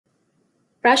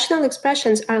Rational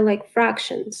expressions are like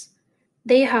fractions.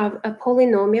 They have a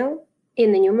polynomial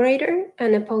in the numerator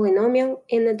and a polynomial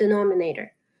in the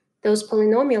denominator. Those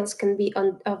polynomials can be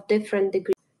of different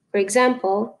degrees. For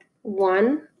example,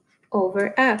 1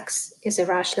 over x is a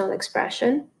rational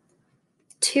expression.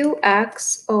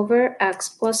 2x over x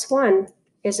plus 1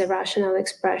 is a rational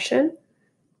expression.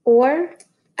 Or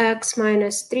x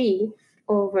minus 3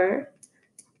 over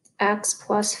x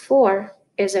plus 4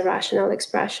 is a rational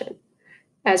expression.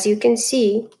 As you can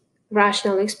see,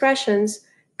 rational expressions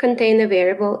contain a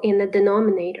variable in the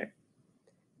denominator.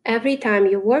 Every time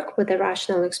you work with a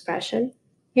rational expression,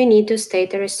 you need to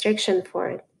state a restriction for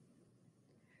it.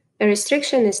 The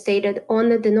restriction is stated on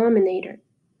the denominator.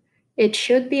 It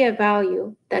should be a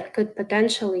value that could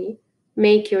potentially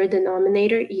make your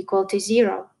denominator equal to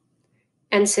 0.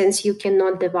 And since you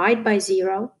cannot divide by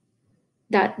 0,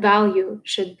 that value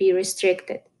should be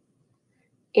restricted.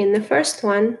 In the first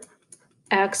one,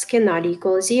 x cannot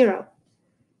equal 0.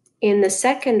 In the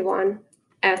second one,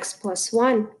 x plus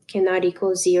 1 cannot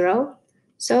equal 0,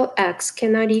 so x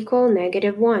cannot equal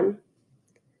 -1.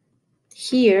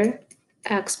 Here,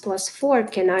 x plus 4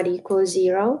 cannot equal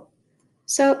 0,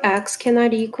 so x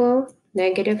cannot equal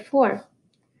 -4.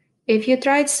 If you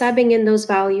tried subbing in those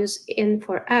values in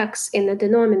for x in the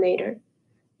denominator,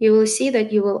 you will see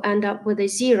that you will end up with a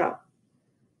 0.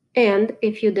 And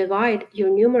if you divide your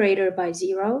numerator by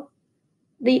 0,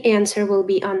 the answer will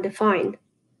be undefined,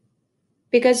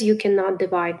 because you cannot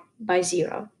divide by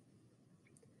 0.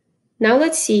 Now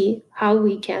let's see how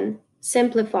we can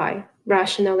simplify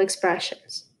rational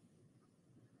expressions.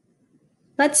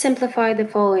 Let's simplify the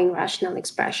following rational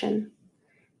expression.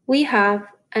 We have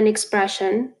an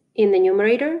expression in the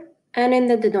numerator and in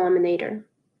the denominator.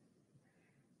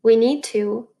 We need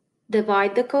to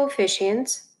divide the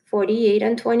coefficients, 48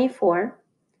 and 24,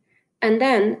 and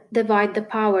then divide the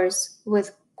powers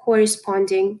with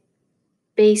corresponding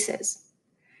bases.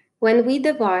 When we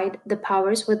divide the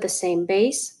powers with the same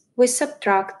base, we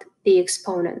subtract the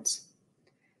exponents.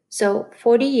 So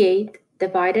 48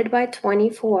 divided by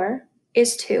 24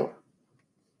 is 2.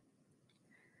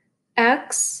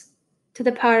 X to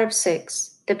the power of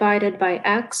 6 divided by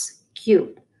x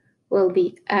cubed will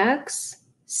be x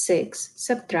 6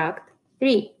 subtract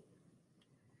 3.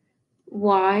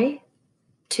 Y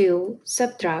 2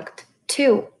 subtract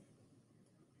 2.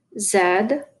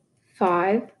 Z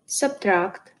 5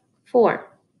 subtract 4.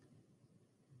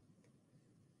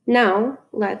 Now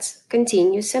let's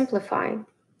continue simplifying.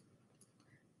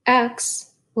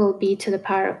 X will be to the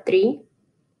power of 3.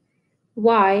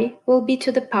 Y will be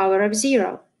to the power of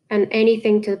 0. And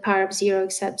anything to the power of 0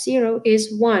 except 0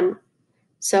 is 1.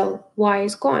 So y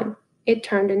is gone. It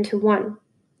turned into 1.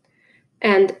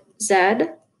 And z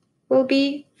will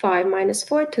be 5 minus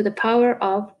 4 to the power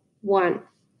of 1.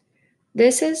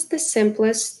 This is the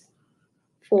simplest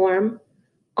form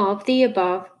of the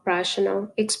above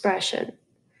rational expression.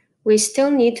 We still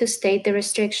need to state the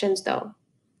restrictions though,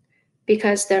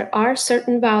 because there are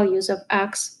certain values of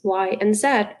x, y, and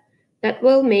z that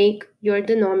will make your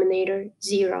denominator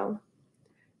 0.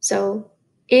 So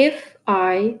if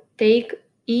I take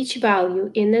each value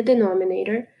in the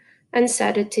denominator and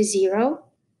set it to 0,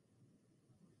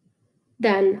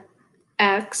 then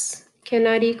x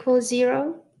cannot equal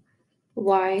 0,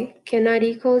 y cannot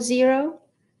equal 0,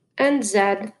 and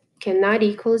z cannot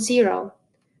equal 0.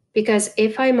 Because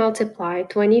if I multiply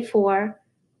 24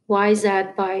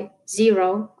 yz by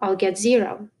 0, I'll get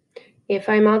 0. If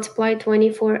I multiply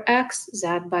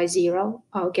 24xz by 0,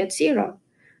 I'll get 0.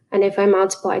 And if I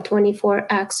multiply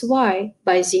 24xy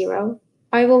by 0,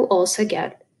 I will also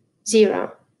get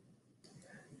 0.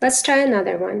 Let's try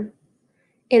another one.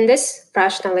 In this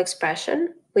rational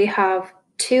expression, we have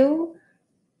two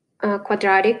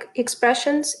quadratic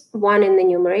expressions, one in the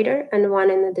numerator and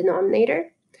one in the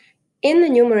denominator. In the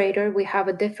numerator, we have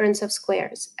a difference of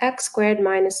squares, x squared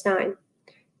minus 9.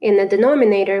 In the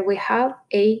denominator, we have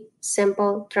a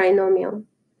simple trinomial.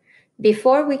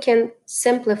 Before we can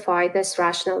simplify this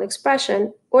rational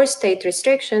expression or state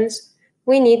restrictions,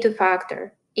 we need to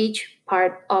factor each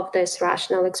part of this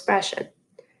rational expression.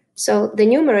 So the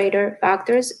numerator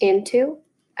factors into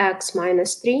x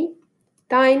minus 3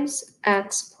 times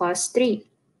x plus 3.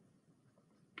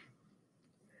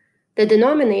 The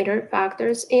denominator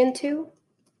factors into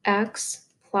x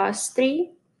plus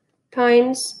 3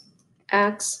 times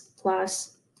x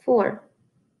plus 4.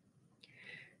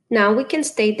 Now we can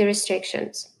state the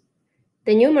restrictions.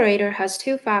 The numerator has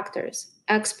two factors,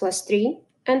 x plus 3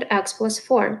 and x plus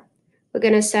 4. We're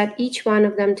going to set each one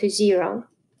of them to 0.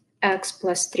 X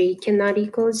plus 3 cannot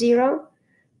equal 0.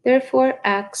 Therefore,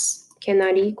 x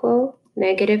cannot equal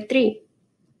 -3.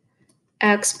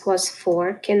 x plus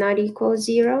 4 cannot equal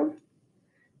 0.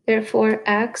 Therefore,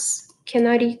 x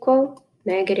cannot equal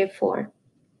negative 4.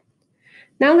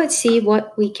 Now let's see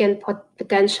what we can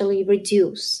potentially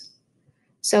reduce.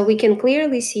 So we can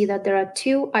clearly see that there are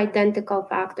two identical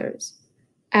factors,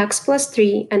 x plus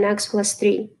 3 and x plus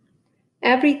 3.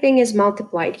 Everything is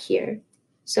multiplied here,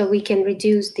 so we can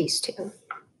reduce these two.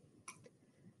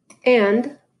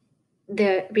 And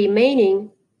the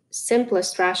remaining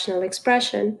simplest rational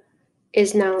expression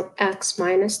is now x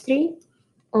minus 3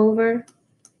 over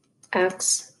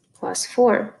x plus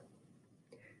 4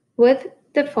 with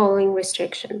the following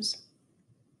restrictions.